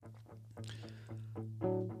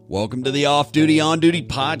Welcome to the Off Duty On Duty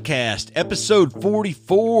podcast, episode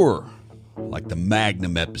 44, like the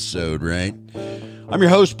Magnum episode, right? I'm your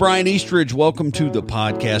host, Brian Eastridge. Welcome to the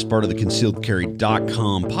podcast, part of the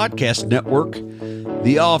ConcealedCarry.com podcast network.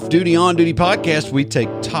 The Off Duty On Duty podcast, we take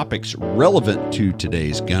topics relevant to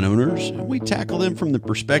today's gun owners, and we tackle them from the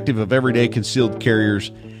perspective of everyday concealed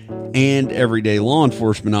carriers and everyday law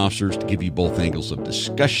enforcement officers to give you both angles of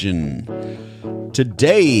discussion.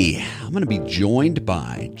 Today, I'm going to be joined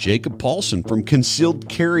by Jacob Paulson from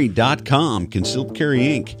ConcealedCarry.com, Concealed Carry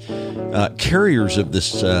Inc., carriers of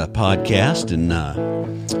this podcast, and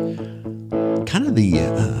kind of the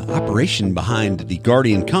operation behind the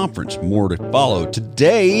Guardian Conference. More to follow.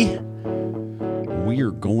 Today, we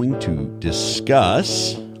are going to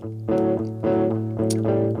discuss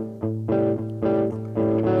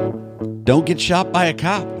don't get shot by a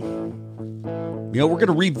cop. You know, we're going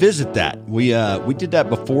to revisit that. We did that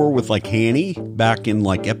before with like Hanny back in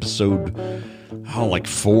like episode,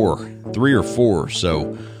 3 or 4.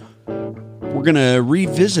 So we're going to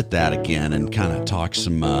revisit that again and kind of talk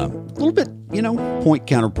some, little bit, point,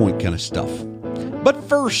 counterpoint kind of stuff. But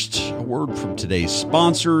first, a word from today's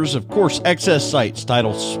sponsors. Of course, Excess Sights,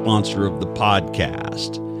 title sponsor of the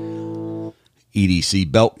podcast.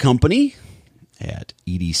 EDC Belt Company at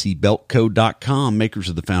edcbeltco.com, makers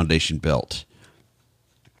of the Foundation Belt.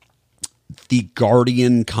 The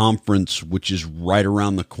Guardian Conference, which is right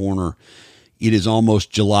around the corner. It is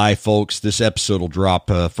almost July, folks. This episode will drop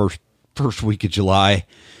first week of July.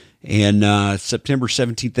 And September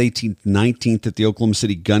 17th, 18th, 19th at the Oklahoma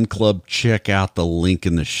City Gun Club. Check out the link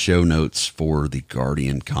in the show notes for the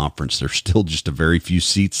Guardian Conference. There's still just a very few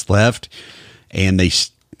seats left. And they,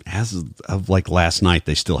 as of like last night,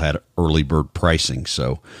 they still had early bird pricing.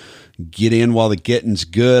 So get in while the getting's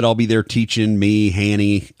good. I'll be there teaching. Me,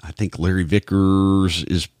 Hanny. I think Larry Vickers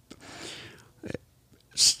is,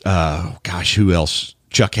 who else?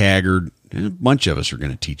 Chuck Haggard. A bunch of us are going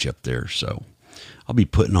to teach up there. So I'll be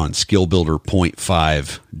putting on Skill Builder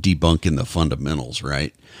 0.5, debunking the fundamentals,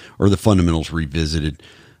 right? Or the fundamentals revisited.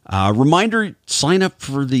 Reminder, sign up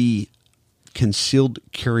for the Concealed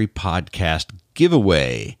Carry podcast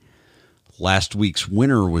giveaway. Last week's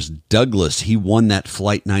winner was Douglas. He won that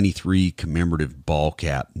Flight 93 commemorative ball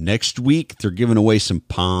cap. Next week, they're giving away some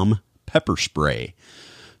Palm pepper spray.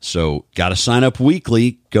 So, got to sign up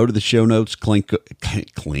weekly. Go to the show notes, click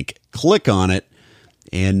on it,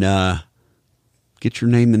 and get your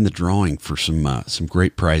name in the drawing for some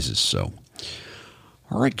great prizes. So,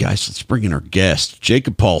 all right, guys, let's bring in our guest,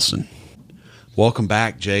 Jacob Paulson. Welcome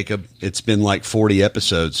back, Jacob. It's been like 40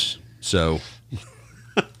 episodes, so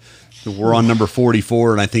we're on number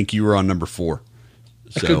 44, and I think you were on number 4.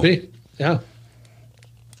 That could be, yeah.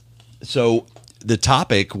 So the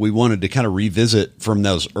topic we wanted to kind of revisit from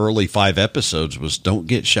those early 5 episodes was don't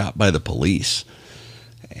get shot by the police.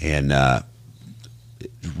 And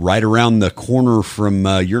right around the corner from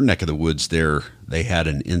your neck of the woods there, they had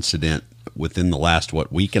an incident within the last,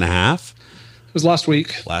 week and a half? It was last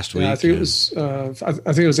week. Last week? Yeah, I think it was. I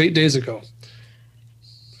think it was 8 days ago.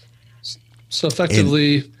 So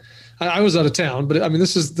effectively, I was out of town, but I mean,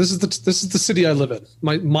 this is the city I live in.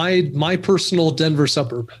 My personal Denver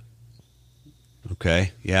suburb.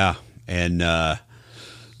 Okay, yeah, and the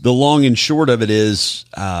long and short of it is,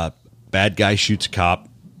 bad guy shoots a cop,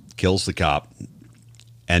 kills the cop,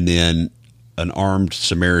 and then an armed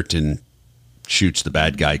Samaritan shoots the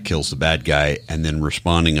bad guy, kills the bad guy, and then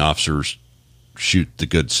responding officers shoot the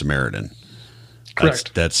good Samaritan.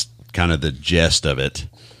 Correct. That's kind of the gist of it.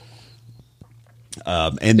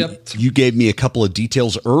 And yep. You gave me a couple of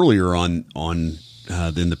details earlier on in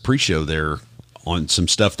the pre-show there on some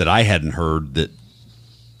stuff that I hadn't heard that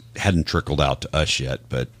hadn't trickled out to us yet,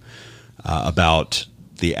 but about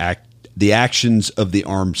the actions of the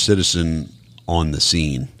armed citizen on the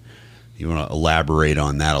scene. You want to elaborate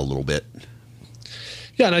on that a little bit?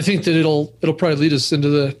 Yeah, and I think that it'll probably lead us into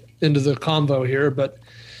the convo here, but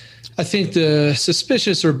I think the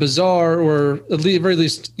suspicious or bizarre or at the very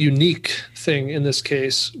least unique thing in this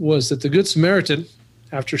case was that the Good Samaritan,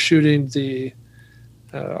 after shooting the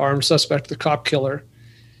armed suspect, the cop killer,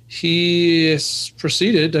 he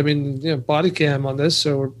proceeded, body cam on this,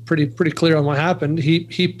 so we're pretty clear on what happened.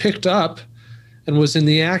 He picked up and was in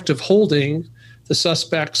the act of holding the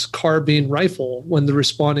suspect's carbine rifle when the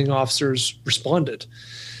responding officers responded.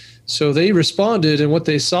 So they responded, and what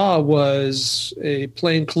they saw was a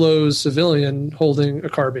plainclothes civilian holding a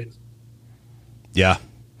carbine. Yeah.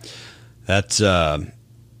 That's, that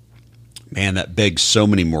begs so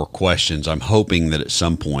many more questions. I'm hoping that at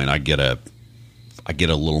some point I get a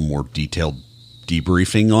little more detailed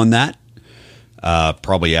debriefing on that.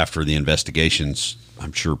 Probably after the investigation's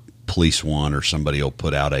I'm sure Police One or somebody will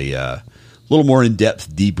put out a little more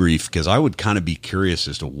in-depth debrief, because I would kind of be curious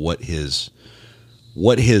as to what his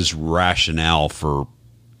rationale for,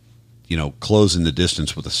 closing the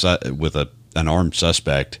distance with an armed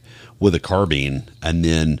suspect with a carbine and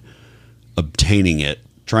then obtaining it,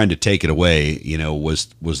 trying to take it away.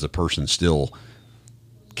 Was the person still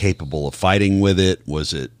capable of fighting with it?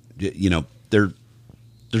 Was it, it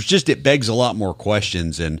begs a lot more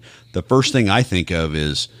questions. And the first thing I think of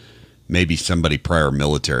is maybe somebody prior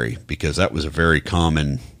military, because that was a very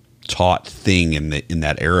common taught thing in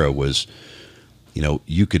that era was,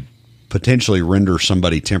 you could potentially render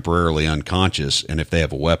somebody temporarily unconscious, and if they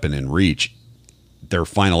have a weapon in reach, their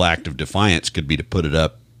final act of defiance could be to put it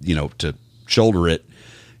up, to shoulder it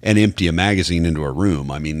and empty a magazine into a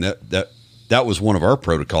room. I mean, that was one of our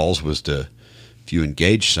protocols, was to, if you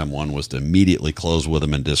engage someone, was to immediately close with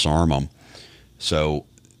them and disarm them. So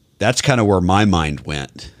that's kind of where my mind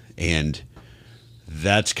went. And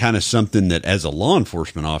that's kind of something that, as a law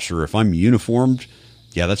enforcement officer, if I'm uniformed,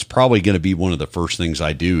 yeah, that's probably going to be one of the first things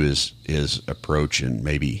I do is approach and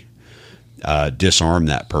maybe disarm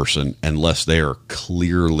that person, unless they are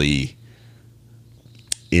clearly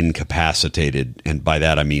incapacitated. And by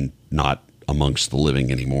that, I mean not amongst the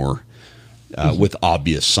living anymore, with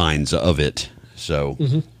obvious signs of it. So,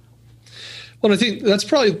 Well, I think that's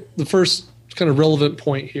probably the first kind of relevant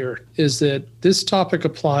point here, is that this topic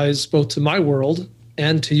applies both to my world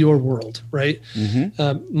and to your world, right?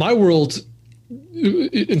 My world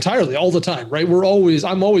entirely, all the time, right?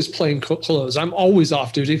 I'm always playing clothes. I'm always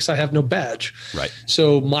off duty because I have no badge. Right.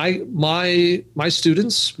 So my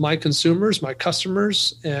students, my consumers, my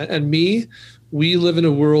customers, and me, we live in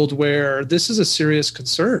a world where this is a serious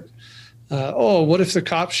concern. What if the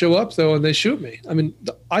cops show up though and they shoot me? I mean,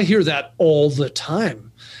 I hear that all the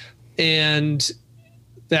time. And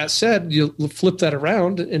that said, you flip that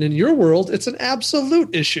around, and in your world, it's an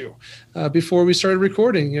absolute issue. Before we started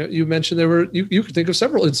recording, you mentioned you could think of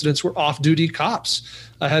several incidents where off-duty cops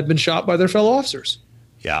had been shot by their fellow officers.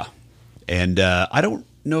 Yeah. And I don't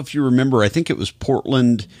know if you remember, I think it was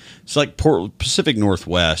Portland. It's like Pacific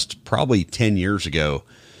Northwest, probably 10 years ago.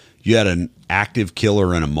 You had an active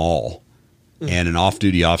killer in a mall and an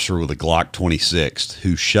off-duty officer with a Glock 26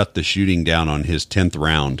 who shut the shooting down on his 10th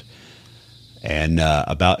round. And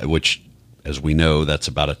which, as we know, that's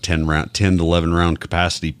about a 10 to 11 round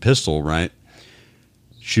capacity pistol, right?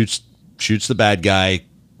 Shoots the bad guy,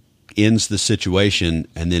 ends the situation,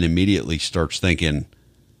 and then immediately starts thinking,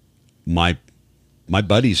 my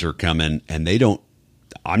buddies are coming, and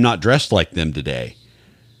I'm not dressed like them today.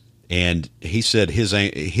 And he said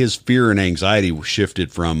his fear and anxiety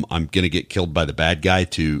shifted from, I'm going to get killed by the bad guy,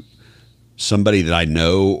 to somebody that I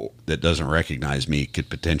know that doesn't recognize me could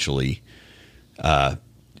potentially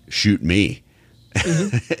shoot me.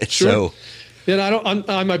 Sure. So,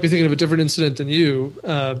 I might be thinking of a different incident than you,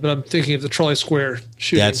 but I'm thinking of the Trolley Square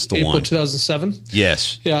shooting. That's the April one. 2007.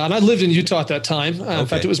 Yes. Yeah, and I lived in Utah at that time. In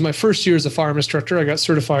fact, it was my first year as a firearm instructor. I got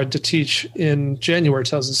certified to teach in January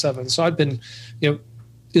 2007. So I'd been,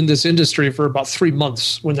 in this industry for about 3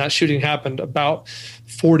 months when that shooting happened, about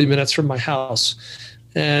 40 minutes from my house.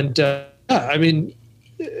 And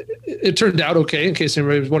it turned out okay, in case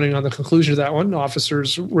anybody was wondering on the conclusion of that one.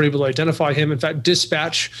 Officers were able to identify him. In fact,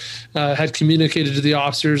 dispatch had communicated to the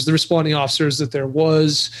responding officers, that there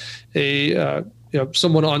was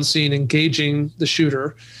someone on scene engaging the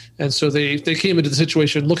shooter. And so they came into the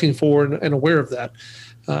situation looking for and aware of that.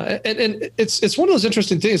 And it's one of those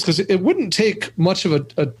interesting things, because it wouldn't take much of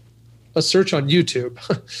a search on YouTube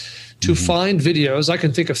to find videos. I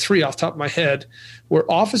can think of 3 off the top of my head, where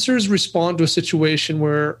officers respond to a situation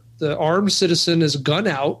where the armed citizen is gun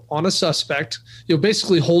out on a suspect,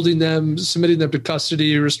 basically holding them, submitting them to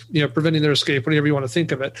custody, or preventing their escape, whatever you want to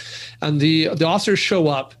think of it. And the officers show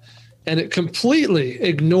up, and it completely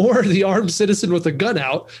ignore the armed citizen with a gun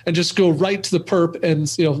out and just go right to the perp and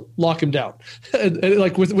lock him down, and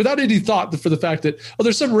like without any thought for the fact that,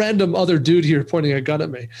 there's some random other dude here pointing a gun at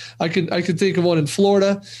me. I can think of one in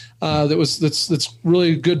Florida that's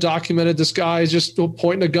really good documented. This guy is just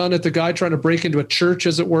pointing a gun at the guy trying to break into a church,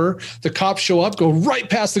 as it were. The cops show up, go right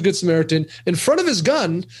past the Good Samaritan in front of his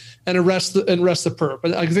gun, and arrest the perp.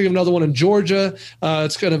 And I can think of another one in Georgia.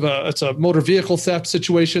 It's kind of it's a motor vehicle theft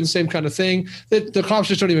situation, same kind of thing. The cops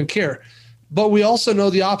just don't even care. But we also know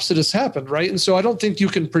the opposite has happened, right? And so I don't think you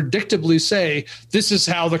can predictably say this is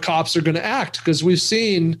how the cops are going to act, because we've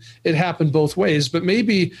seen it happen both ways. But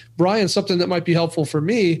maybe, Brian, something that might be helpful for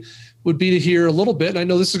me would be to hear a little bit. And I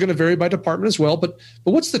know this is going to vary by department as well, but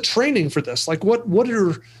what's the training for this? Like what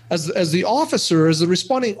are, as the officer, as the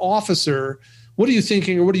responding officer, what are you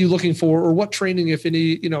thinking, or what are you looking for, or what training, if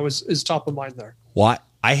any, is top of mind there? Well,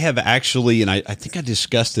 I have actually, and I think I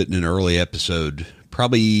discussed it in an early episode,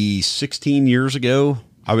 probably 16 years ago.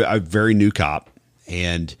 I'm a very new cop,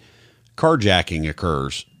 and carjacking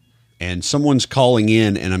occurs, and someone's calling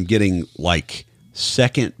in, and I'm getting like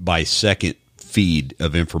second by second feed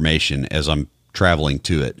of information as I'm traveling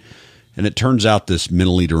to it. And it turns out this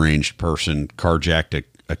mentally deranged person carjacked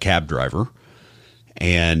a cab driver,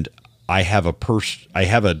 and I have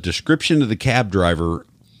a description of the cab driver,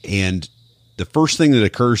 and the first thing that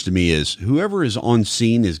occurs to me is whoever is on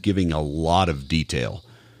scene is giving a lot of detail.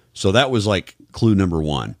 So that was like clue number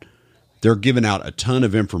one. They're giving out a ton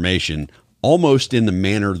of information, almost in the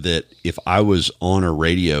manner that if I was on a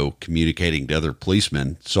radio communicating to other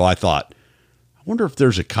policemen. So I thought, I wonder if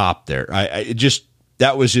there's a cop there.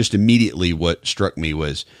 That was just immediately what struck me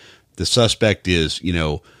was the suspect is,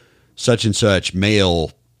 such and such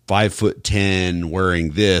male, 5'10",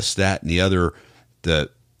 wearing this, that, and the other.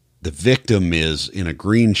 The victim is in a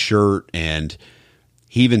green shirt, and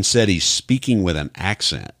he even said he's speaking with an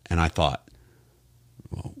accent. And I thought,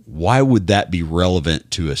 well, why would that be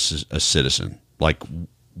relevant to a citizen? Like,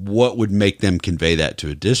 what would make them convey that to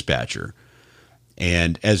a dispatcher?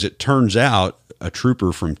 And as it turns out, a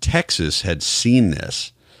trooper from Texas had seen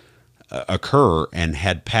this occur and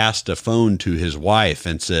had passed a phone to his wife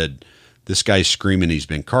and said, this guy's screaming he's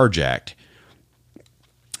been carjacked.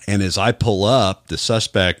 And as I pull up, the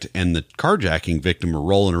suspect and the carjacking victim are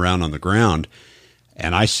rolling around on the ground,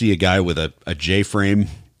 and I see a guy with a J-frame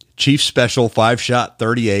Chief Special 5-shot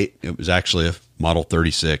 38. It was actually a Model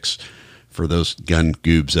 36 for those gun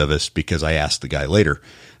goobs of us, because I asked the guy later.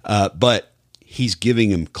 But he's giving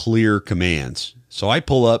him clear commands. So I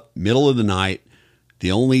pull up, middle of the night.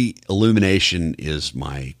 The only illumination is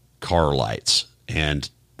my car lights and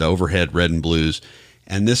the overhead red and blues.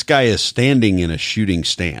 And this guy is standing in a shooting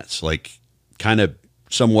stance, like kind of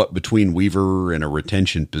somewhat between Weaver and a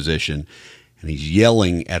retention position. And he's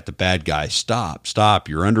yelling at the bad guy, stop, stop,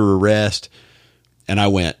 you're under arrest. And I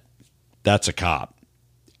went, that's a cop.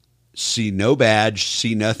 See no badge,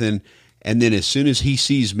 see nothing. And then as soon as he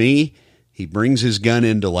sees me, he brings his gun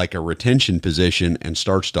into like a retention position and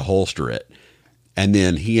starts to holster it. And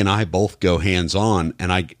then he and I both go hands on.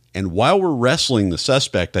 And while we're wrestling the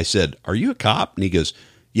suspect, I said, are you a cop? And he goes,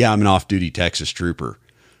 yeah, I'm an off-duty Texas trooper.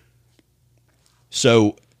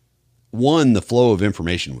 So one, the flow of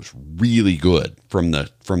information was really good from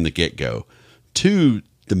the get-go. Two,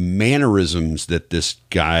 the mannerisms that this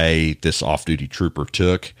off-duty trooper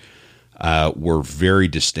took were very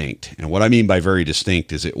distinct. And what I mean by very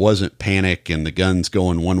distinct is it wasn't panic and the gun's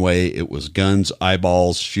going one way. It was guns,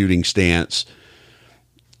 eyeballs, shooting stance,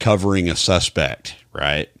 covering a suspect,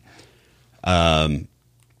 right? And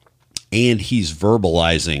he's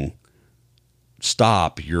verbalizing,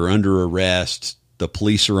 stop, you're under arrest, the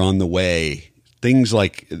police are on the way, things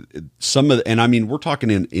like and I mean, we're talking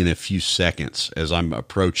in a few seconds as I'm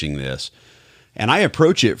approaching this. And I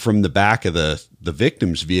approach it from the back of the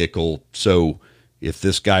victim's vehicle. So if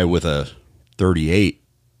this guy with a 38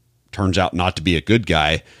 turns out not to be a good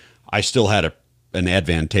guy, I still had an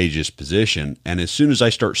advantageous position. And as soon as I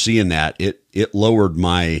start seeing that, it lowered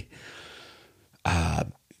my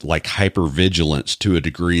like hypervigilance to a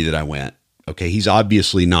degree that I went, okay, he's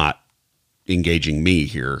obviously not engaging me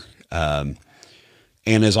here. And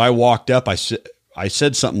as I walked up, I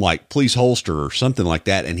said something like, please holster, or something like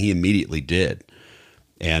that. And he immediately did.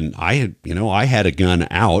 And I had a gun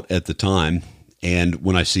out at the time. And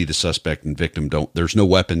when I see the suspect and victim there's no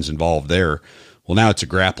weapons involved there. Well, now it's a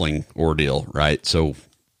grappling ordeal, right? So,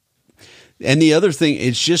 and the other thing,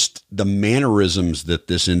 it's just the mannerisms that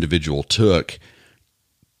this individual took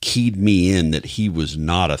keyed me in that he was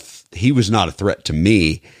not a threat to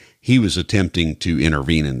me. He was attempting to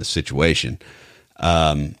intervene in the situation.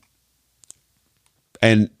 And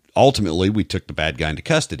ultimately we took the bad guy into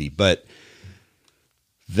custody, but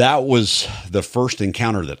that was the first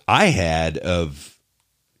encounter that I had of,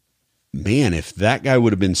 man, if that guy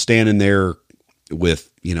would have been standing there with,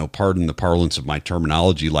 pardon the parlance of my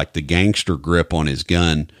terminology, like the gangster grip on his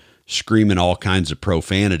gun, screaming all kinds of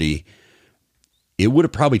profanity, it would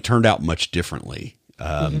have probably turned out much differently.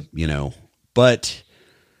 But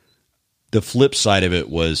the flip side of it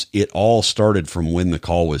was it all started from when the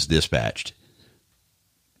call was dispatched,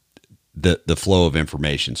 the flow of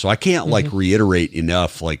information. So I can't reiterate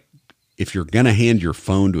enough, like if you're going to hand your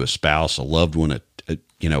phone to a spouse, a loved one,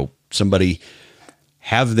 somebody,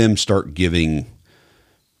 have them start giving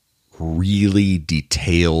really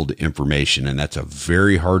detailed information. And that's a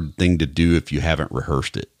very hard thing to do if you haven't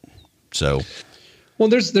rehearsed it. So, well,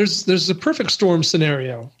 there's a perfect storm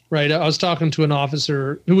scenario right? I was talking to an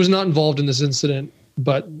officer who was not involved in this incident,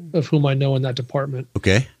 but of whom I know in that department.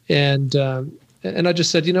 Okay. And I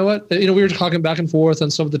just said, you know what? We were talking back and forth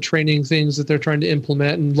on some of the training things that they're trying to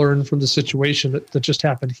implement and learn from the situation that just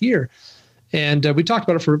happened here. And we talked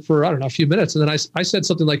about it for, I don't know, a few minutes. And then I said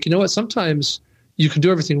something like, you know what? Sometimes you can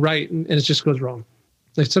do everything right and it just goes wrong.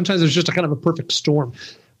 Like sometimes there's just a kind of a perfect storm.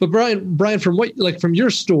 But Brian, from your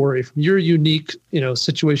story, from your unique,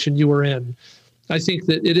 situation you were in, I think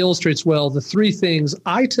that it illustrates well the three things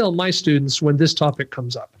I tell my students when this topic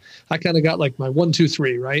comes up. I kind of got like my 1, 2,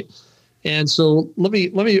 3, right? And so let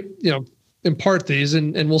me impart these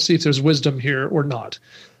and we'll see if there's wisdom here or not.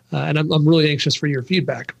 And I'm really anxious for your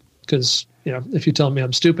feedback because, if you tell me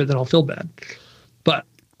I'm stupid, then I'll feel bad. But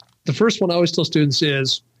the first one I always tell students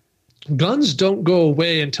is guns don't go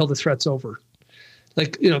away until the threat's over.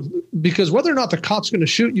 Because whether or not the cop's going to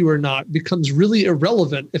shoot you or not becomes really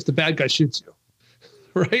irrelevant if the bad guy shoots you.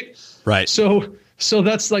 Right. Right. So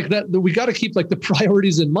that's like that. We got to keep like the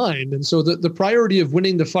priorities in mind. And so the priority of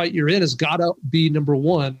winning the fight you're in has got to be number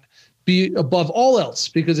one, be above all else.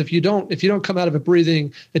 Because if you don't come out of it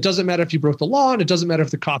breathing, it doesn't matter if you broke the law and it doesn't matter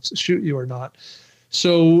if the cops shoot you or not.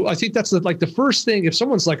 So I think that's the first thing. If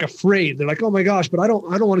someone's like afraid, they're like, oh my gosh, but I don't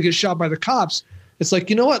want to get shot by the cops. It's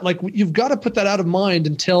like, you know what? Like you've got to put that out of mind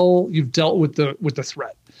until you've dealt with the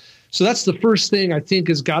threat. So that's the first thing I think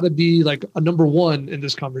has got to be like a number one in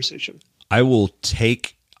this conversation. I will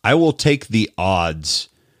take the odds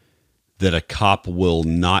that a cop will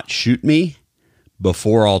not shoot me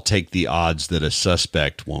before I'll take the odds that a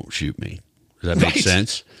suspect won't shoot me. Does that make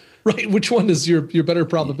sense? Right. Which one is your better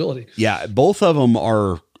probability? Yeah. Both of them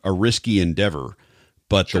are a risky endeavor.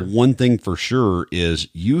 But sure. The one thing for sure is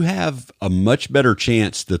you have a much better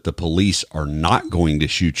chance that the police are not going to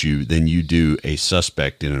shoot you than you do a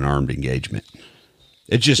suspect in an armed engagement.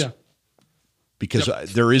 It's just because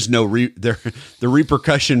there is no the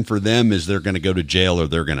repercussion for them is they're going to go to jail or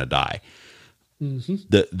they're going to die. Mm-hmm.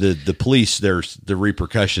 The police, the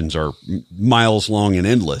repercussions are miles long and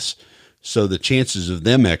endless. So the chances of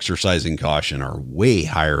them exercising caution are way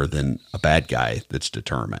higher than a bad guy that's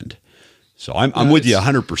determined. So I'm with you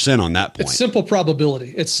 100% on that point. It's simple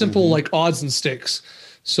probability. It's simple like odds and stakes.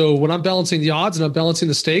 So when I'm balancing the odds and I'm balancing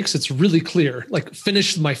the stakes, it's really clear, like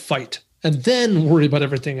finish my fight and then worry about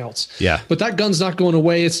everything else. Yeah. But that gun's not going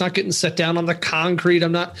away. It's not getting set down on the concrete.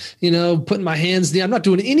 I'm not, putting my hands I'm not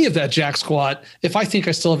doing any of that jack squat if I think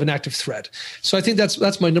I still have an active threat. So I think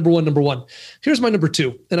that's my number one. Here's my number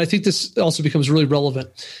two. And I think this also becomes really relevant.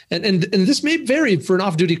 And this may vary for an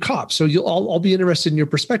off-duty cop. So I'll be interested in your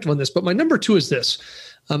perspective on this. But my number two is this.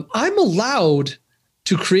 I'm allowed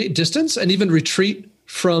to create distance and even retreat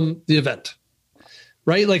from the event.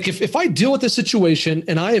 Right? Like if I deal with the situation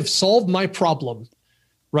and I have solved my problem,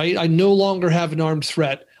 right? I no longer have an armed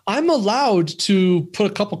threat. I'm allowed to put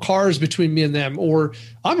a couple cars between me and them, or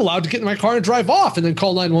I'm allowed to get in my car and drive off and then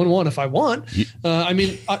call 911 if I want.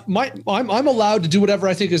 I'm allowed to do whatever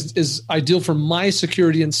I think is ideal for my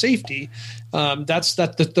security and safety.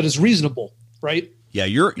 That is reasonable, right? Yeah,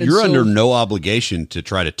 you're under no obligation to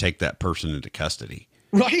try to take that person into custody.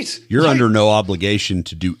 Right. You're under no obligation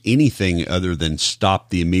to do anything other than stop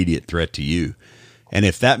the immediate threat to you. And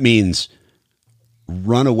if that means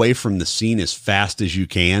run away from the scene as fast as you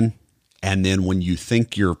can, and then when you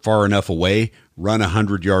think you're far enough away, run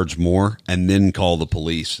 100 yards more and then call the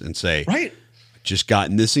police and say, right, just got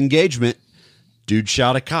in this engagement. Dude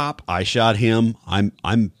shot a cop. I shot him. I'm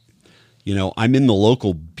in the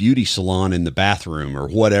local beauty salon in the bathroom or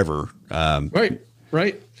whatever. Right.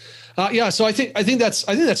 So I think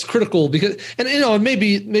that's critical because, and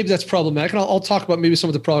maybe that's problematic. And I'll talk about maybe some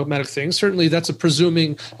of the problematic things. Certainly, that's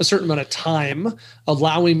presuming a certain amount of time,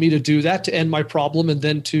 allowing me to do that to end my problem and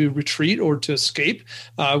then to retreat or to escape.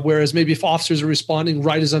 Whereas maybe if officers are responding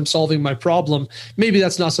right as I'm solving my problem, maybe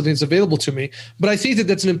that's not something that's available to me. But I think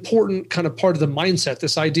that's an important kind of part of the mindset.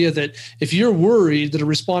 This idea that if you're worried that a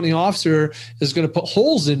responding officer is going to put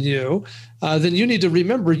holes in you, then you need to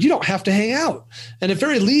remember you don't have to hang out. And at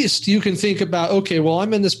very least, you can think about, okay, well,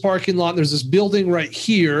 I'm in this parking lot. And there's this building right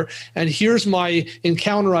here. And here's my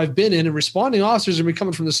encounter I've been in. And responding officers are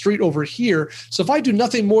coming from the street over here. So if I do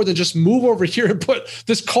nothing more than just move over here and put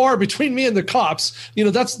this car between me and the cops,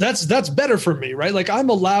 that's better for me, right? Like I'm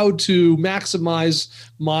allowed to maximize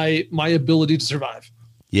my ability to survive.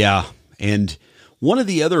 Yeah. And one of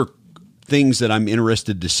the other things that I'm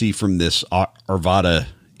interested to see from this Arvada,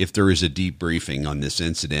 if there is a debriefing on this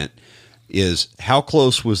incident, is how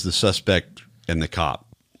close was the suspect and the cop?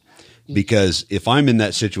 Because if I'm in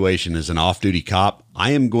that situation as an off-duty cop,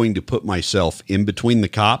 I am going to put myself in between the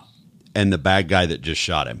cop and the bad guy that just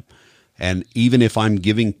shot him. And even if I'm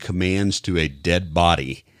giving commands to a dead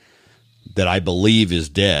body that I believe is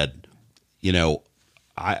dead,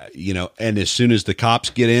 and as soon as the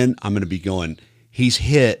cops get in, I'm going to be going, he's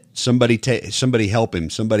hit. Somebody help him.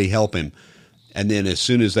 Somebody help him. And then as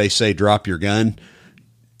soon as they say, drop your gun,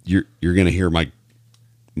 you're going to hear my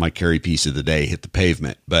carry piece of the day hit the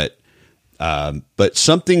pavement. But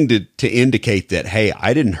something to indicate that, hey,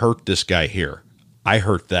 I didn't hurt this guy here. I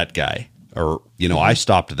hurt that guy, or, I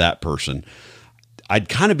stopped that person. I'd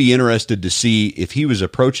kind of be interested to see if he was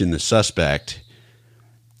approaching the suspect,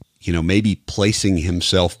 maybe placing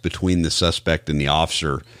himself between the suspect and the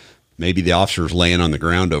officer. Maybe the officer's laying on the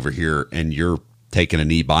ground over here and you're taking a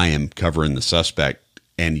knee by him, covering the suspect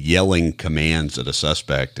and yelling commands at a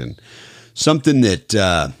suspect. And something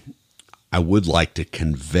that I would like to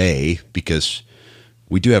convey, because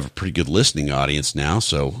we do have a pretty good listening audience now,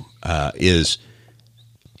 so is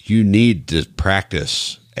you need to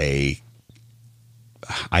practice I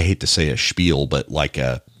hate to say a spiel, but like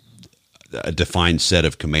a defined set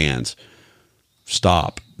of commands.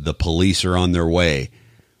 Stop. The police are on their way.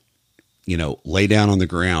 Lay down on the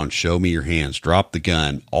ground, show me your hands, drop the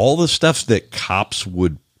gun, all the stuff that cops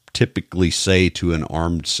would typically say to an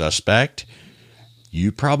armed suspect.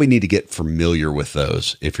 You probably need to get familiar with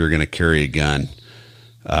those if you're going to carry a gun.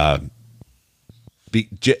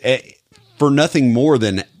 For nothing more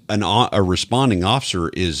than a responding officer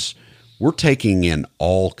is, we're taking in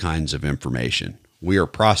all kinds of information. We are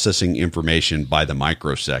processing information by the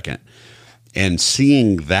microsecond, and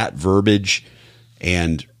seeing that verbiage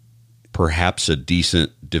and perhaps a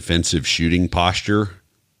decent defensive shooting posture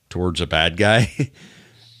towards a bad guy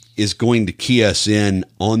is going to key us in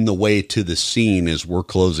on the way to the scene as we're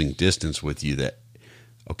closing distance with you, that,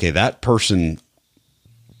 okay, that person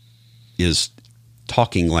is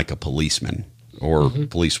talking like a policeman or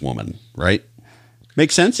policewoman, right?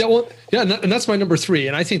 Make sense? Yeah, well, yeah, and that's my number 3.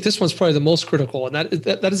 And I think this one's probably the most critical. And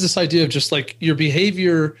that is this idea of just like your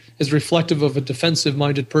behavior is reflective of a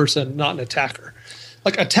defensive-minded person, not an attacker.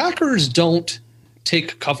 Like, attackers don't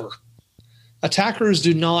take cover. Attackers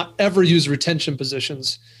do not ever use retention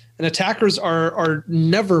positions. And attackers are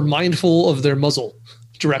never mindful of their muzzle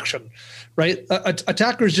direction, right?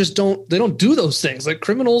 Attackers just don't do those things. Like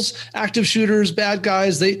criminals, active shooters, bad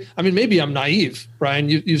guys, maybe I'm naive, Brian.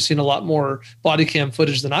 You've seen a lot more body cam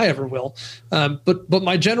footage than I ever will. But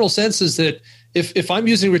my general sense is that if I'm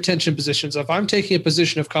using retention positions, if I'm taking a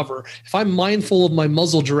position of cover, if I'm mindful of my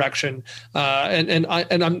muzzle direction, and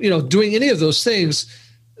I'm doing any of those things,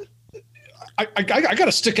 I got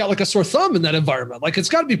to stick out like a sore thumb in that environment. Like, it's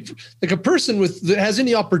got to be like a person that has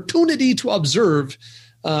any opportunity to observe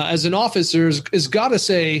as an officer is got to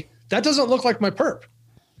say, that doesn't look like my perp.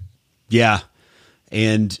 Yeah,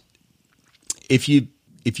 and if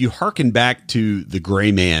you hearken back to the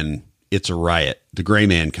gray man, it's a riot. The gray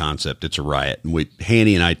man concept, it's a riot. And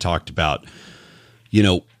Hanny and I talked about,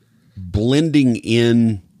 blending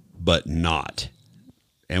in but not.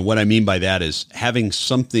 And what I mean by that is having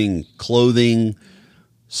clothing,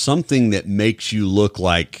 something that makes you look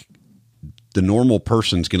like the normal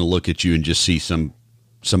person's going to look at you and just see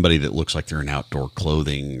somebody that looks like they're in outdoor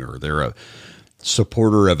clothing, or they're a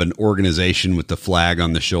supporter of an organization with the flag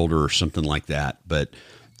on the shoulder or something like that. But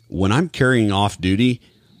when I'm carrying off duty,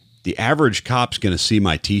 the average cop's going to see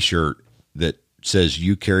my T-shirt that says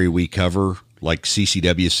 "You carry, we cover," like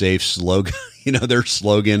CCW Safe's logo, their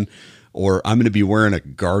slogan, or I'm going to be wearing a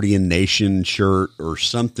Guardian Nation shirt or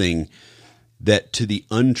something that to the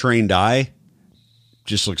untrained eye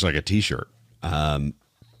just looks like a T-shirt. And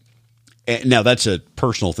now that's a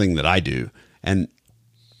personal thing that I do. And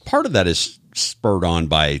part of that is spurred on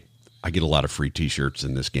by, I get a lot of free T-shirts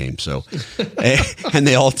in this game. So, and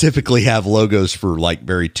they all typically have logos for like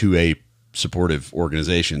very 2A supportive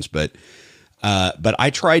organizations. But I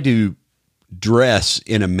try to dress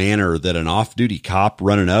in a manner that an off-duty cop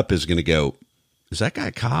running up is going to go, is that guy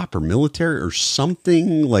a cop or military or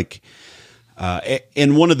something? Like,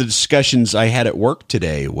 and one of the discussions I had at work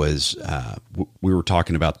today was, we were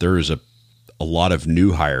talking about there is a lot of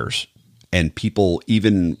new hires and people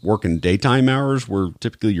even working daytime hours where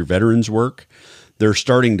typically your veterans work. They're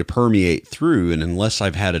starting to permeate through. And unless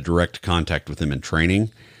I've had a direct contact with them in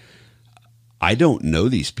training, I don't know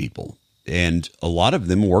these people. And a lot of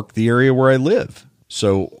them work the area where I live.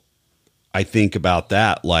 So I think about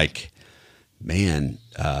that like, man,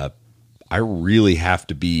 I really have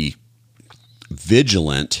to be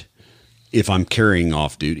vigilant if I'm carrying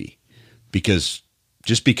off duty, because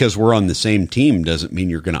just because we're on the same team doesn't mean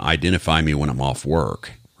you're going to identify me when I'm off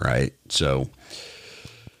work. Right. So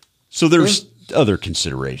there's other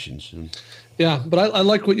considerations. Yeah. But I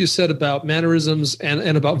like what you said about mannerisms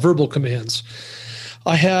and about verbal commands.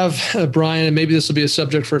 I have, Brian, and maybe this will be a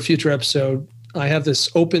subject for a future episode. I have this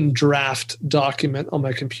open draft document on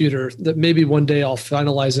my computer that maybe one day I'll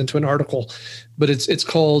finalize into an article, but it's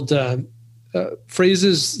called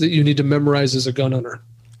phrases that you need to memorize as a gun owner.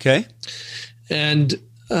 Okay. And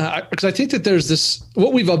because I think that there's this,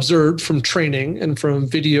 what we've observed from training and from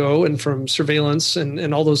video and from surveillance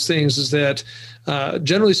and all those things is that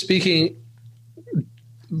generally speaking,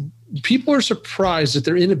 people are surprised at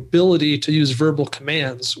their inability to use verbal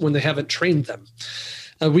commands when they haven't trained them.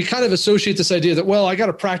 We kind of associate this idea that, well, I got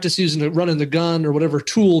to practice running the gun or whatever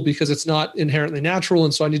tool because it's not inherently natural.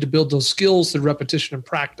 And so I need to build those skills through repetition and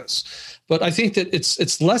practice. But I think that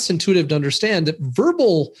it's less intuitive to understand that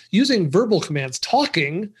using verbal commands,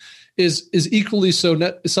 talking is equally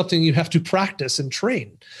something you have to practice and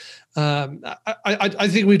train. I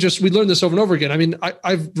think we learned this over and over again. I mean,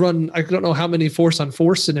 I've run, I don't know how many force on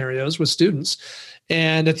force scenarios with students.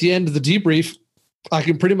 And at the end of the debrief, I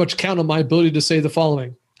can pretty much count on my ability to say the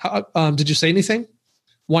following. Did you say anything?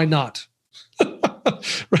 Why not?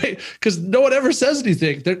 Right? Because no one ever says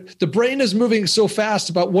anything. The brain is moving so fast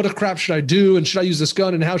about what a crap should I do and should I use this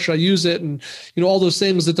gun and how should I use it and all those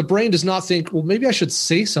things that the brain does not think, well, maybe I should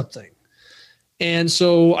say something. And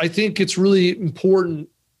so I think it's really important,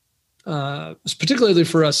 particularly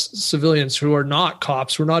for us civilians who are not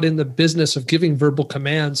cops, we're not in the business of giving verbal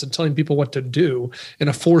commands and telling people what to do in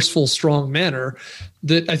a forceful, strong manner.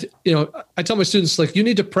 That I tell my students, like, you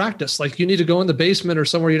need to practice. Like, you need to go in the basement or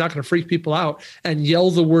somewhere you're not going to freak people out and yell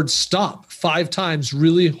the word stop 5 times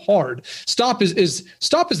really hard. Stop is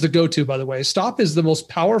the go-to, by the way. Stop is the most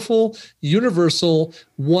powerful, universal,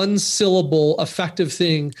 one-syllable, effective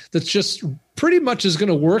thing that's just pretty much is going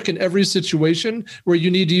to work in every situation where you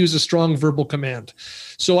need to use a strong verbal command.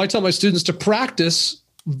 So I tell my students to practice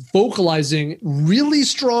vocalizing really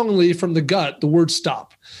strongly from the gut the word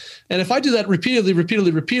stop. And if I do that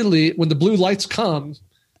repeatedly, when the blue lights come,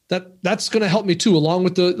 that's going to help me too, along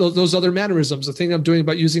with those other mannerisms, the thing I'm doing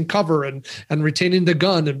about using cover and retaining the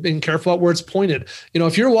gun and being careful about where it's pointed.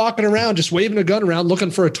 If you're walking around just waving a gun around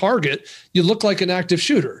looking for a target, you look like an active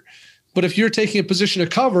shooter. But if you're taking a position of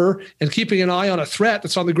cover and keeping an eye on a threat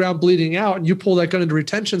that's on the ground bleeding out, and you pull that gun into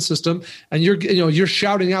retention system and you're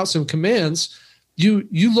shouting out some commands, you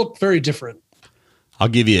look very different. I'll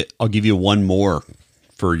give you one more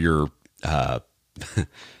for your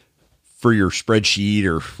for your spreadsheet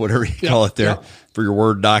or whatever you call it there, for your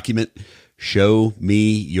Word document. Show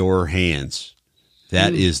me your hands.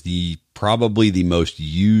 That is probably the most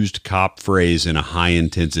used cop phrase in a high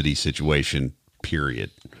intensity situation,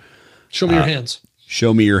 period. Show me your hands.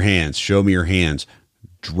 Show me your hands. Show me your hands.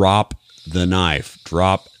 Drop the knife.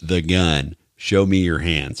 Drop the gun. Show me your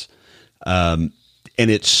hands. And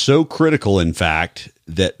it's so critical, in fact,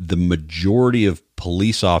 that the majority of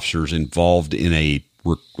police officers involved in a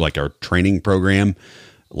training program,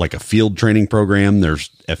 like a field training program, there's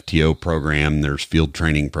FTO program, there's field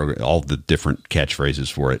training program, all the different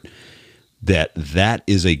catchphrases for it, that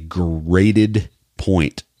is a graded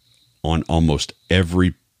point on almost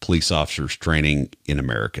every police officers training in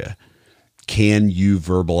America. Can you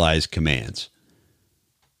verbalize commands?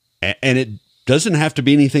 And it doesn't have to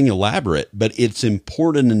be anything elaborate, but it's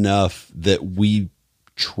important enough that we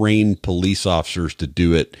train police officers to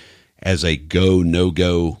do it as a go, no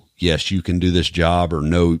go. Yes, you can do this job, or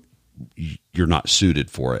no, you're not suited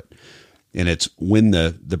for it. And it's when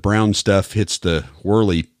the brown stuff hits the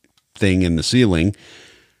whirly thing in the ceiling,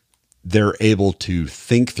 they're able to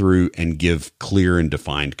think through and give clear and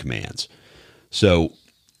defined commands. So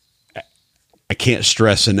I can't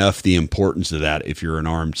stress enough the importance of that. If you're an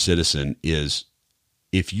armed citizen, is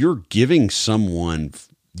if you're giving someone,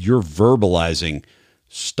 you're verbalizing,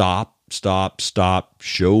 stop, stop, stop,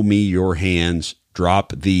 show me your hands,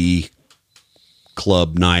 drop the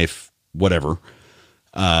club, knife, whatever.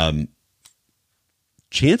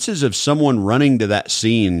 Chances of someone running to that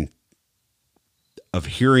scene, of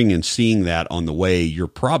hearing and seeing that on the way, your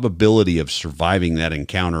probability of surviving that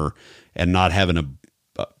encounter and not having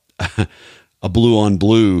a blue on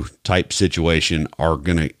blue type situation are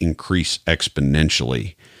going to increase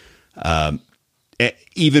exponentially.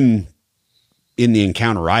 Even in the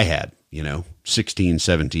encounter I had, 16,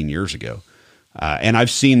 17 years ago. And I've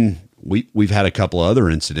seen, we've had a couple of other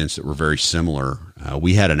incidents that were very similar.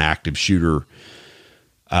 We had an active shooter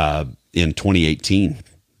in 2018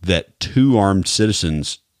 that 2 armed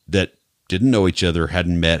citizens that didn't know each other,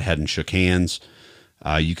 hadn't met, hadn't shook hands.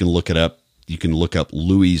 You can look it up. You can look up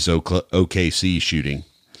Louis OKC shooting.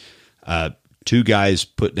 2 guys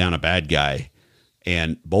put down a bad guy,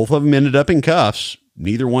 and both of them ended up in cuffs.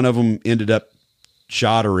 Neither one of them ended up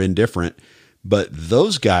shot or indifferent, but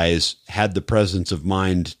those guys had the presence of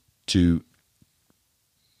mind to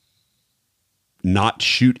not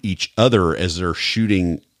shoot each other as they're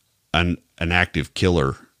shooting an active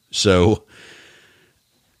killer. So,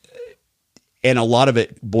 and a lot of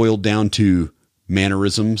it boiled down to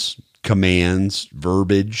mannerisms, commands,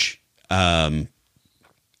 verbiage,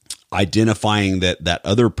 identifying that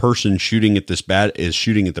other person shooting at this bad is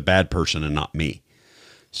shooting at the bad person and not me.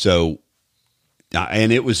 So,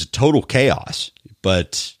 and it was total chaos,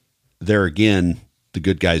 but there again, the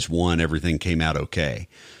good guys won. Everything came out okay.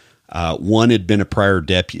 One had been a prior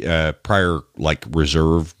like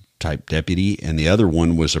reserve type deputy, and the other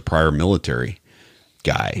one was a prior military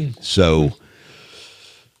guy. So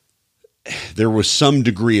there was some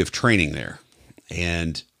degree of training there,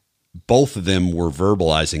 and both of them were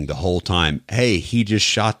verbalizing the whole time, hey, he just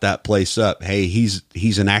shot that place up. Hey,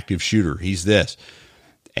 he's an active shooter. He's this.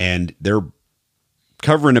 And they're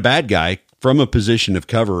covering a bad guy from a position of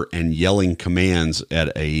cover and yelling commands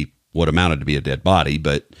at what amounted to be a dead body.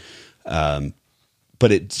 But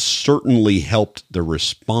it certainly helped the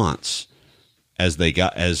response as the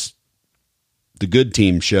good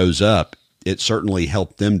team shows up. It certainly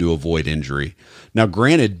helped them to avoid injury. Now,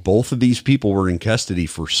 granted, both of these people were in custody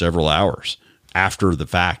for several hours after the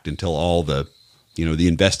fact until all the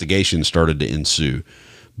investigation started to ensue.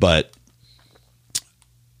 But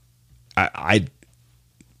I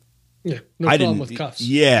problem with cuffs.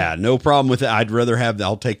 Yeah, no problem with it. I'd rather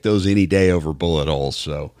I'll take those any day over bullet holes.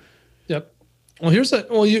 So, yep. Well,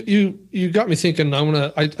 you got me thinking.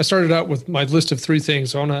 I started out with my list of 3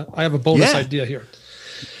 things. I have a bonus idea here.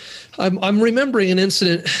 I'm remembering an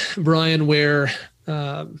incident, Brian, where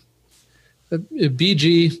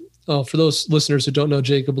BG. Oh, for those listeners who don't know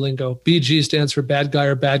Jacob lingo, BG stands for bad guy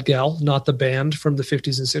or bad gal, not the band from the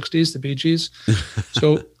 50s and 60s, the Bee Gees.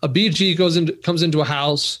 So a BG comes into a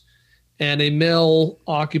house, and a male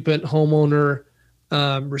occupant homeowner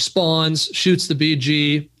responds, shoots the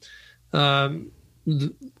BG.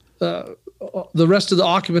 The rest of the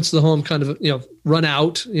occupants of the home kind of, run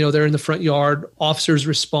out. They're in the front yard. Officers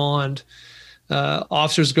respond.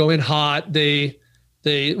 Officers go in hot.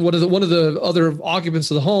 One of the other occupants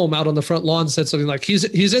of the home out on the front lawn said something like,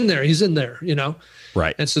 he's in there,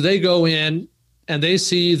 Right. And so they go in and they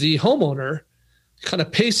see the homeowner kind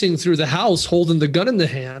of pacing through the house, holding the gun in the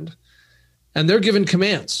hand, and they're given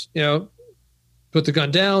commands, put the gun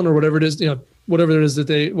down or whatever it is,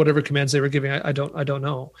 whatever commands they were giving. I don't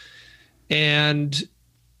know. And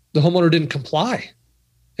the homeowner didn't comply.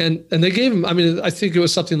 And they gave him, I think it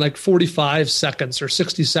was something like 45 seconds or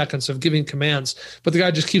 60 seconds of giving commands, but the guy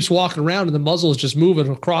just keeps walking around and the muzzle is just moving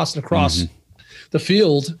across and across the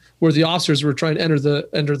field where the officers were trying to enter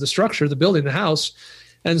the structure, the building, the house.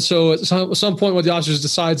 And so at some point when the officers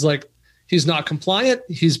decides like, he's not compliant,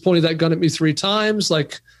 he's pointing that gun at me 3 times,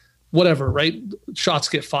 like whatever, right? Shots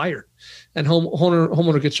get fired and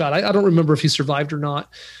homeowner gets shot. I don't remember if he survived or not,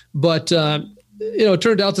 but it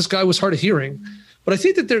turned out this guy was hard of hearing. But I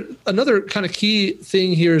think that another kind of key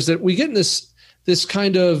thing here is that we get in this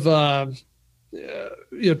kind of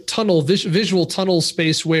visual tunnel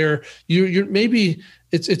space where you're maybe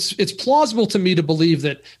it's plausible to me to believe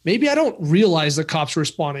that maybe I don't realize the cops are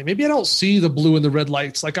responding. Maybe I don't see the blue and the red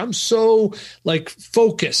lights. Like I'm so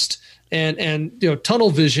focused and tunnel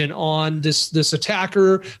vision on this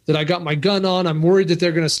attacker that I got my gun on. I'm worried that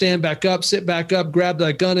they're going to stand back up, sit back up, grab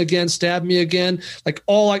that gun again, stab me again.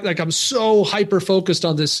 I'm so hyper focused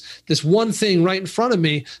on this one thing right in front of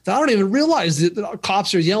me that I don't even realize that the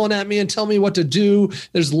cops are yelling at me and telling me what to do.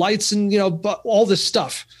 There's lights and all this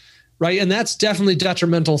stuff. Right. And that's definitely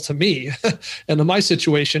detrimental to me and to my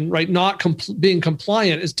situation. Right. Not being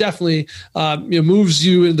compliant is definitely moves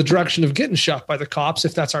you in the direction of getting shot by the cops,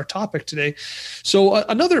 if that's our topic today. So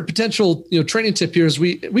another potential training tip here is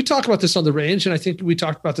we talk about this on the range, and I think we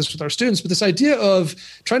talked about this with our students, but this idea of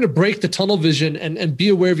trying to break the tunnel vision and be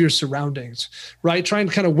aware of your surroundings. Right. Trying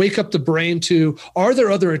to kind of wake up the brain to, are there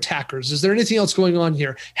other attackers? Is there anything else going on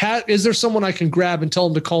here? Is there someone I can grab and tell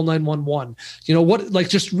them to call 911?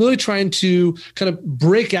 Just really trying to kind of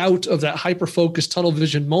break out of that hyper-focused tunnel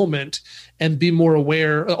vision moment and be more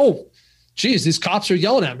aware. Oh, geez, these cops are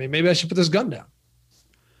yelling at me. Maybe I should put this gun down.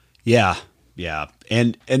 Yeah. Yeah.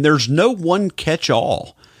 And there's no one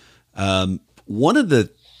catch-all. One of the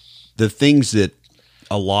things that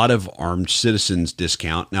a lot of armed citizens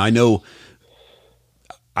discount. Now I know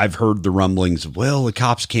I've heard the rumblings of, well, the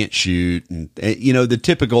cops can't shoot and the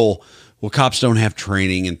typical, well, cops don't have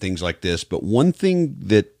training and things like this. But one thing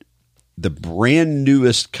that the brand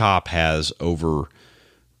newest cop has over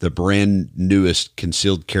the brand newest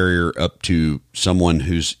concealed carrier up to someone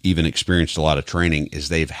who's even experienced a lot of training is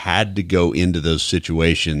they've had to go into those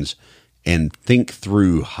situations and think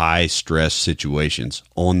through high stress situations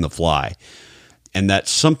on the fly. And that's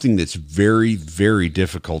something that's very, very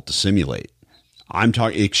difficult to simulate. I'm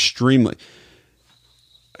talking extremely,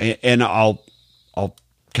 and I'll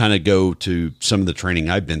kind of go to some of the training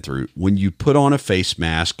I've been through. When you put on a face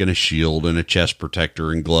mask and a shield and a chest protector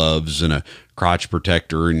and gloves and a crotch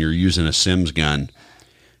protector and you're using a Sims gun,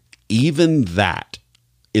 even that,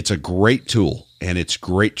 it's a great tool and it's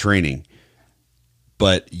great training,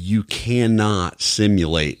 but you cannot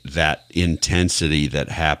simulate that intensity that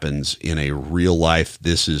happens in a real life.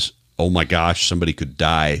 This is, oh my gosh, somebody could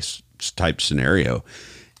die type scenario.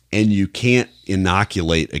 And you can't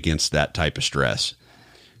inoculate against that type of stress.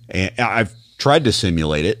 And I've tried to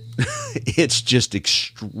simulate it. It's just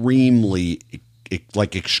extremely,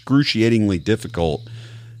 like excruciatingly difficult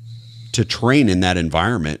to train in that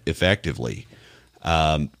environment effectively.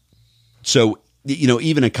 So, you know,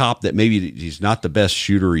 even a cop that maybe he's not the best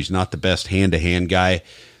shooter, he's not the best hand-to-hand guy,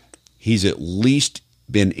 he's at least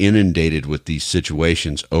been inundated with these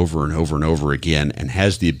situations over and over and over again and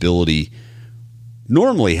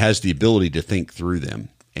normally has the ability to think through them.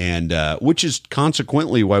 And which is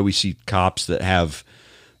consequently why we see cops that have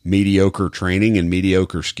mediocre training and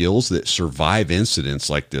mediocre skills that survive incidents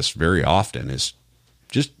like this very often, is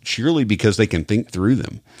just surely because they can think through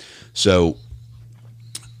them. So,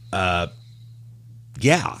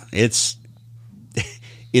 yeah, it's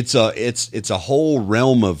a whole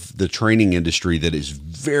realm of the training industry that is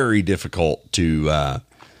very difficult to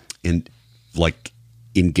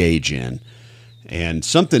engage in. And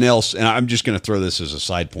something else, and I'm just going to throw this as a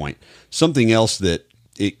side point, something else that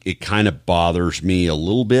it kind of bothers me a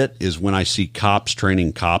little bit is when I see cops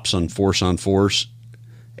training cops on force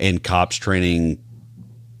and cops training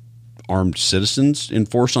armed citizens in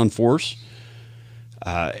force on force.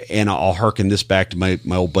 And I'll hearken this back to my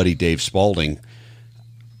old buddy Dave Spalding.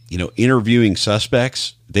 You know, interviewing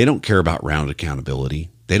suspects, they don't care about round accountability.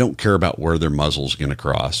 They don't care about where their muzzle's going to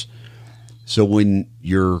cross. So when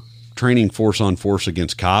you're training force on force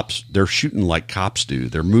against cops, they're shooting like cops do.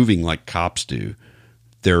 They're moving like cops do.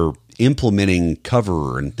 They're implementing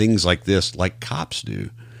cover and things like this like cops do.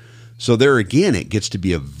 So there again, it gets to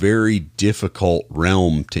be a very difficult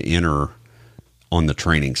realm to enter on the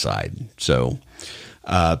training side. So,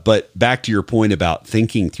 but back to your point about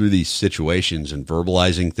thinking through these situations and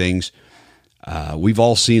verbalizing things. We've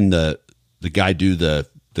all seen the guy do the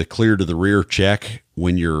clear to the rear check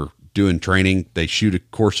when you're doing training. They shoot a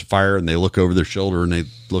course of fire and they look over their shoulder and they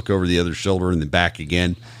look over the other shoulder and then back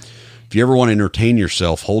again. If you ever want to entertain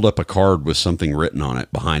yourself, hold up a card with something written on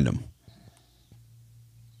it behind them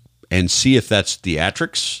and see if that's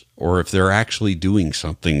theatrics or if they're actually doing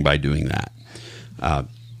something by doing that.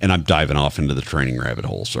 And I'm diving off into the training rabbit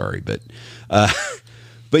hole. Sorry. But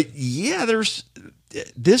yeah,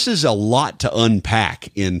 this is a lot to unpack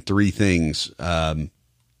in three things.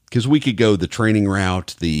 Because we could go the training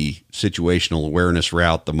route, the situational awareness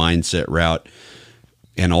route, the mindset route,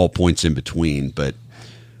 and all points in between. But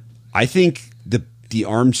I think the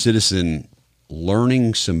armed citizen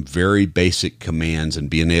learning some very basic commands and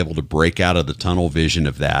being able to break out of the tunnel vision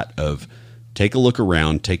of that, of take a look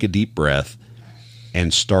around, take a deep breath,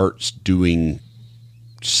 and start doing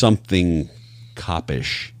something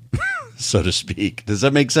copish, so to speak. Does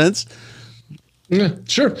that make sense? Yeah,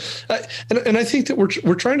 sure. And I think that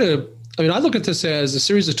we're trying to, I mean, I look at this as a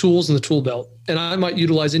series of tools in the tool belt, and I might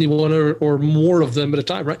utilize any one or more of them at a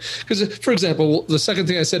time, right? Because, for example, the second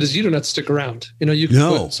thing I said is you don't have to stick around. You know, you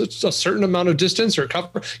can put a certain amount of distance or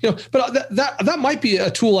cover, you know, but that might be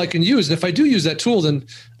a tool I can use. And if I do use that tool, then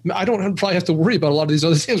I don't probably have to worry about a lot of these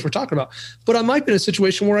other things we're talking about. But I might be in a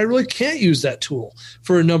situation where I really can't use that tool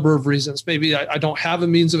for a number of reasons. Maybe I don't have a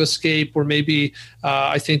means of escape, or maybe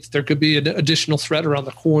I think that there could be an additional threat around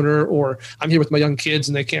the corner, or I'm here with my young kids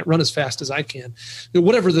and they can't run as fast as I can. You know,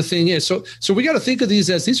 whatever the thing is. So we got to think of these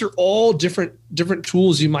as these are all different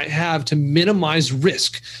tools you might have to minimize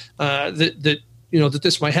risk that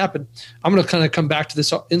this might happen. I'm going to kind of come back to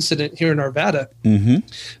this incident here in Arvada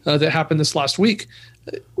that happened this last week.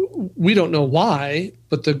 We don't know why,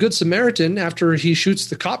 but the Good Samaritan, after he shoots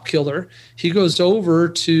the cop killer, he goes over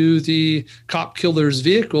to the cop killer's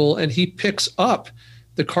vehicle and he picks up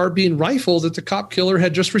the carbine rifle that the cop killer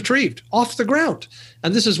had just retrieved off the ground.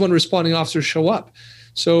 And this is when responding officers show up.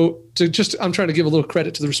 So I'm trying to give a little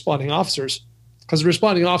credit to the responding officers. Because the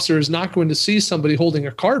responding officer is not going to see somebody holding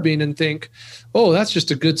a carbine and think, "Oh, that's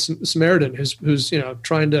just a good Samaritan who's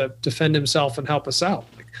trying to defend himself and help us out."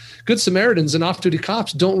 Like, good Samaritans and off-duty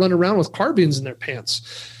cops don't run around with carbines in their pants.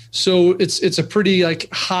 So it's a pretty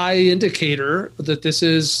high indicator that this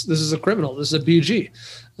is a criminal. This is a BG.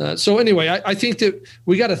 So anyway, I think that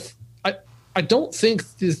we got to. I don't think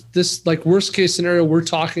this worst case scenario we're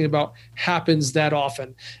talking about happens that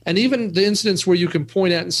often. And even the incidents where you can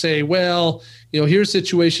point at and say, well, here's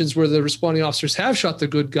situations where the responding officers have shot the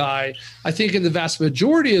good guy. I think in the vast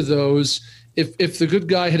majority of those, if the good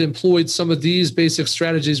guy had employed some of these basic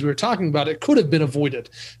strategies we were talking about, it could have been avoided.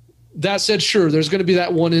 That said, sure, there's going to be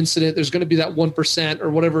that one incident. There's going to be that 1% or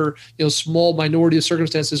whatever, small minority of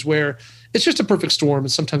circumstances where it's just a perfect storm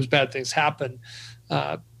and sometimes bad things happen.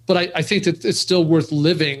 But I think that it's still worth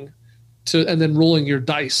living and then rolling your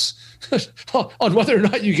dice on whether or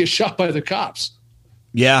not you get shot by the cops.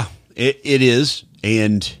 Yeah, it is.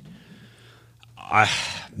 And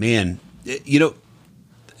and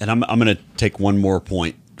I'm going to take one more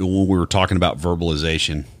point when we were talking about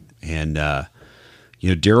verbalization. And,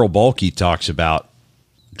 Daryl Balke talks about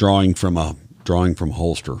drawing from a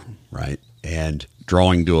holster, right? And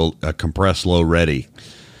drawing to a compressed low ready.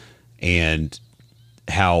 And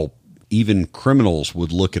how even criminals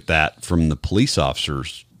would look at that from the police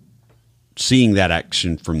officers, seeing that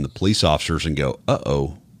action from the police officers and go,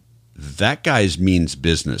 uh-oh, that guy's means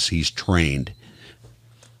business. He's trained,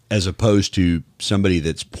 as opposed to somebody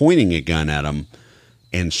that's pointing a gun at them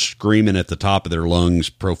and screaming at the top of their lungs,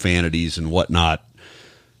 profanities and whatnot,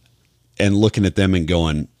 and looking at them and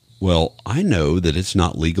going, well, I know that it's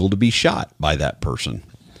not legal to be shot by that person.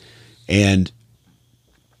 And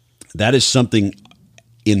that is something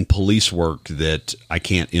in police work that I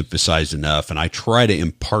can't emphasize enough. And I try to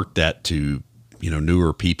impart that to,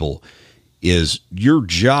 newer people, is your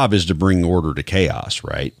job is to bring order to chaos,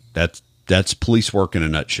 right? That's police work in a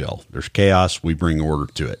nutshell. There's chaos. We bring order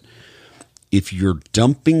to it. If you're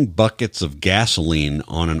dumping buckets of gasoline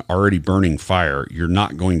on an already burning fire, you're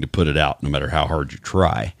not going to put it out no matter how hard you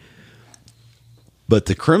try. But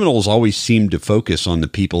the criminals always seem to focus on the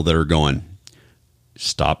people that are going,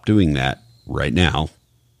 stop doing that right now.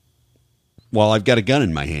 While I've got a gun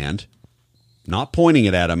in my hand, not pointing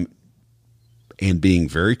it at them, and being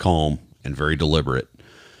very calm and very deliberate.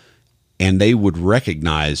 And they would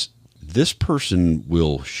recognize this person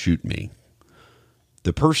will shoot me.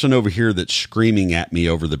 The person over here that's screaming at me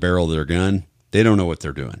over the barrel of their gun, they don't know what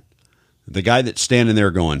they're doing. The guy that's standing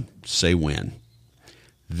there going, say when.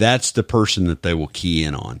 That's the person that they will key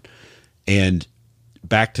in on. And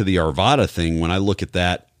back to the Arvada thing, when I look at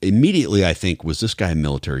that, immediately I think, was this guy a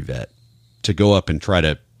military vet? To go up and try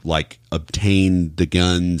to obtain the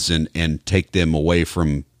guns and take them away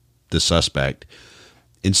from the suspect,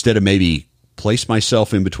 instead of maybe place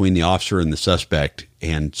myself in between the officer and the suspect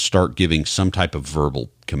and start giving some type of verbal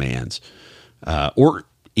commands, or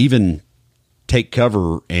even take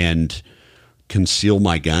cover and conceal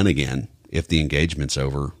my gun again if the engagement's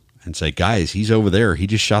over and say, guys, he's over there. He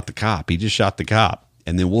just shot the cop.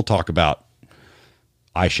 And then we'll talk about,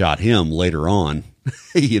 I shot him later on.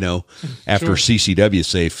 After sure. CCW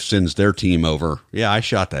Safe sends their team over. Yeah, I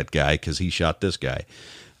shot that guy because he shot this guy.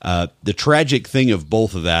 The tragic thing of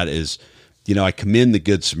both of that is, I commend the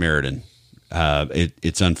Good Samaritan.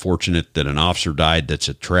 It's unfortunate that an officer died. That's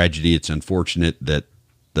a tragedy. It's unfortunate that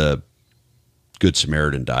the Good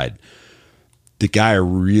Samaritan died. The guy I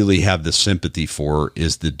really have the sympathy for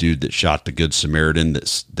is the dude that shot the Good Samaritan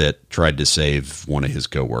that tried to save one of his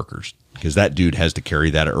coworkers, because that dude has to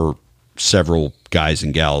carry that, or several guys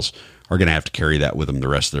and gals are going to have to carry that with them the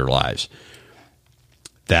rest of their lives.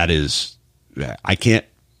 That is, I can't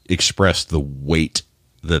express the weight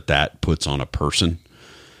that puts on a person.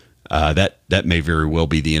 That may very well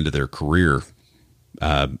be the end of their career,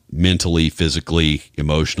 mentally, physically,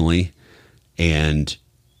 emotionally. And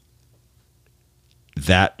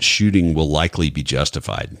that shooting will likely be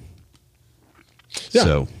justified.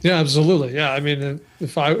 Yeah. Yeah, absolutely. Yeah. I mean,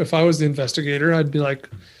 if I was the investigator, I'd be like,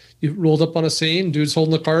 you rolled up on a scene, dude's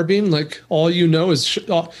holding a carbine, all is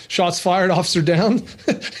shots fired, officer down.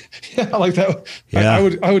 Yeah, like that. Yeah.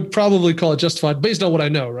 I would probably call it justified based on what I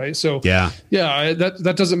know, right? So yeah,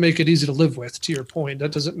 that doesn't make it easy to live with. To your point,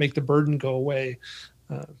 that doesn't make the burden go away.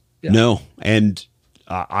 Yeah. No, and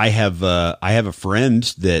I have a friend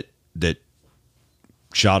that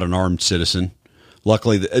shot an armed citizen.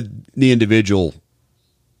 Luckily, the individual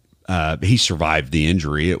he survived the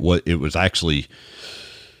injury. It was actually,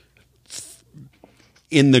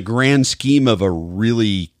 in the grand scheme of a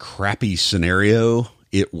really crappy scenario,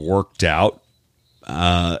 it worked out,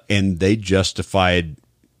 and they justified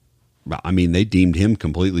I mean, they deemed him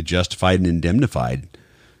completely justified and indemnified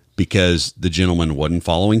because the gentleman wasn't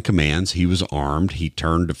following commands. He was armed. He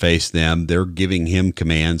turned to face them. They're giving him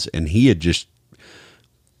commands, and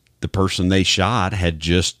the person they shot had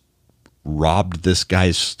just robbed this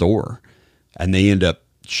guy's store, and they end up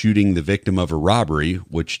shooting the victim of a robbery,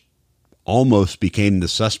 which almost became the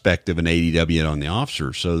suspect of an ADW on the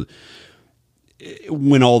officer. So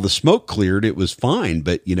when all the smoke cleared, it was fine.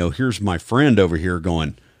 But, here's my friend over here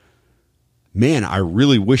going, man, I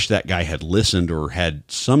really wish that guy had listened or had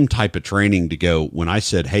some type of training to go, when I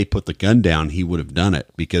said, hey, put the gun down, he would have done it.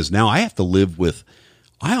 Because now I have to live with,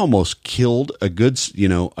 I almost killed a good,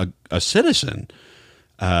 a citizen.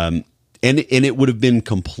 And it would have been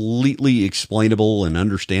completely explainable and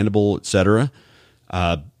understandable, et cetera.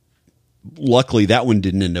 Luckily, that one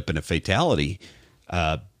didn't end up in a fatality.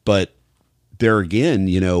 But there again,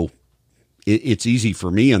 it's easy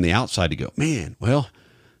for me on the outside to go, man, well,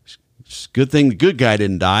 it's a good thing the good guy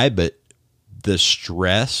didn't die, but the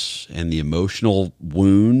stress and the emotional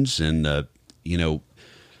wounds and the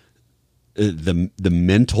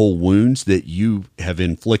mental wounds that you have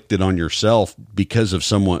inflicted on yourself because of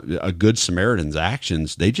a good Samaritan's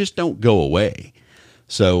actions, they just don't go away.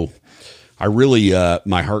 So I really,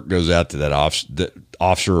 my heart goes out to that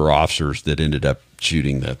officer or officers that ended up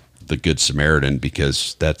shooting the good Samaritan,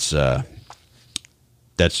 because that's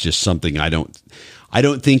just something I don't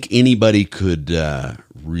think anybody could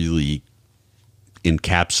really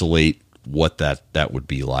encapsulate what that would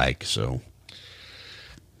be like. So.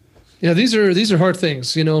 Yeah, these are hard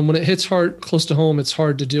things, and when it hits hard, close to home, it's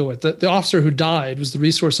hard to deal with. The officer who died was the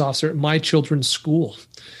resource officer at my children's school.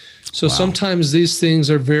 So wow. Sometimes these things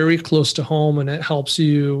are very close to home, and it helps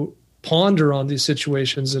you ponder on these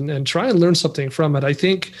situations and try and learn something from it. I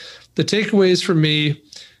think the takeaways for me,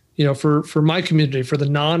 for my community, for the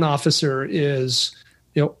non-officer is,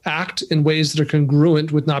 act in ways that are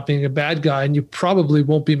congruent with not being a bad guy, and you probably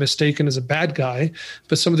won't be mistaken as a bad guy,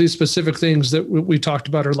 but some of these specific things that we talked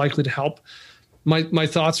about are likely to help. My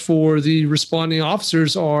thoughts for the responding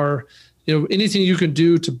officers are, anything you can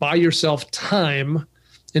do to buy yourself time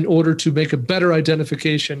in order to make a better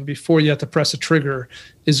identification before you have to press a trigger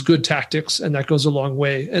is good tactics, and that goes a long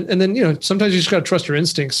way. And then, sometimes you just got to trust your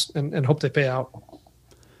instincts and hope they pay out.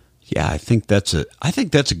 Yeah, I think that's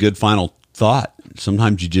a good final thought.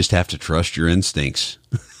 Sometimes you just have to trust your instincts.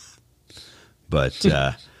 but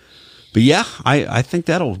yeah, I think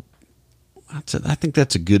I think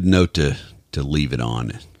that's a good note to leave it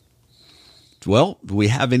on. Well, do we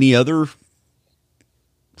have any other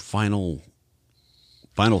final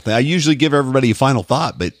thing? I usually give everybody a final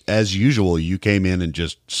thought, but as usual, you came in and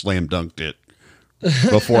just slam dunked it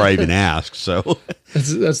before I even asked. So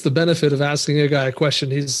that's the benefit of asking a guy a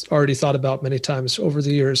question he's already thought about many times over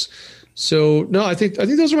the years. So no, I think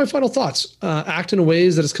those are my final thoughts. Act in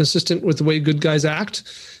ways that is consistent with the way good guys act.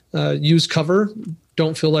 Use cover.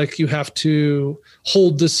 Don't feel like you have to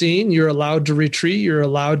hold the scene. You're allowed to retreat. You're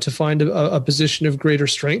allowed to find a position of greater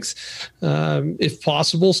strength. If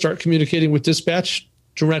possible, start communicating with dispatch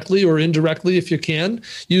directly or indirectly if you can.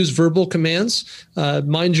 Use verbal commands.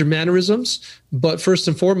 Mind your mannerisms. But first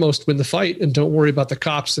and foremost, win the fight, and don't worry about the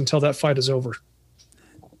cops until that fight is over.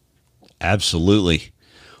 Absolutely.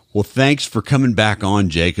 Well, thanks for coming back on,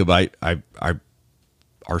 Jacob. Our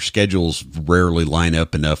schedules rarely line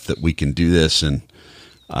up enough that we can do this, and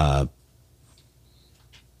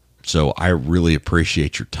so I really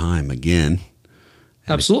appreciate your time again.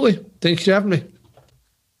 Absolutely. Thanks for having me.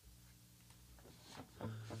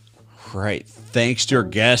 All right. Thanks to our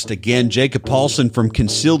guest again, Jacob Paulson from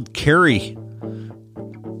Concealed Carry.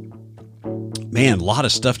 Man, a lot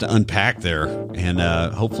of stuff to unpack there, and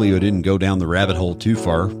hopefully it didn't go down the rabbit hole too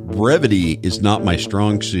far. Brevity is not my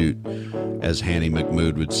strong suit, as Hanny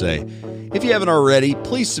McMood would say. If you haven't already,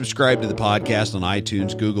 please subscribe to the podcast on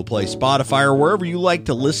iTunes, Google Play, Spotify, or wherever you like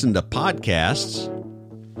to listen to podcasts.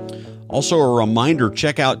 Also, a reminder,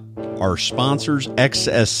 check out our sponsors,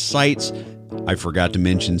 XS Sights. I forgot to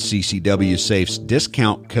mention CCW Safe's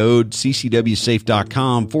discount code,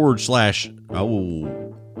 ccwsafe.com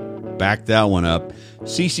 / back that one up,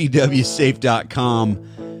 ccwsafe.com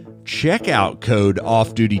checkout code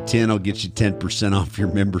OFFDUTY10 will get you 10% off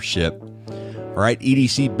your membership. All right,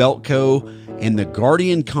 EDC Belt Co. and the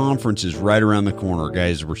Guardian Conference is right around the corner,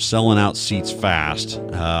 guys. We're selling out seats fast.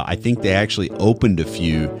 I think they actually opened a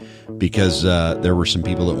few because there were some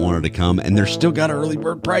people that wanted to come, and they're still got early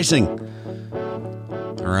bird pricing.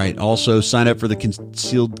 All right, also sign up for the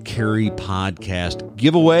Concealed Carry podcast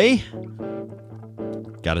giveaway.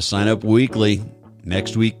 Got to sign up weekly.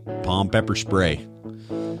 Next week, palm pepper spray.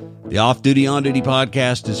 The Off Duty On Duty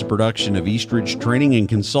podcast is a production of Eastridge Training and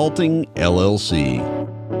Consulting, LLC.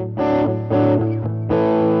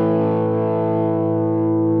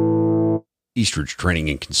 Eastridge Training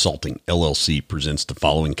and Consulting, LLC presents the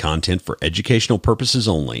following content for educational purposes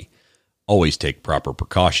only. Always take proper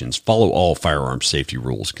precautions, follow all firearms safety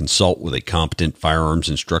rules, consult with a competent firearms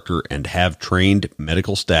instructor, and have trained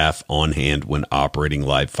medical staff on hand when operating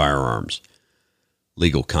live firearms.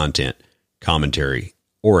 Legal content, commentary,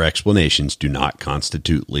 or explanations do not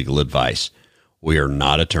constitute legal advice. We are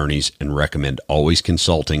not attorneys and recommend always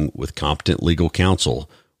consulting with competent legal counsel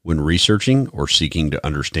when researching or seeking to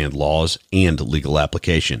understand laws and legal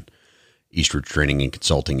application. Eastridge Training and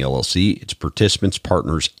Consulting, LLC, its participants,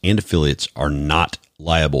 partners, and affiliates are not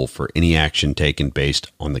liable for any action taken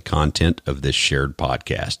based on the content of this shared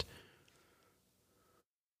podcast.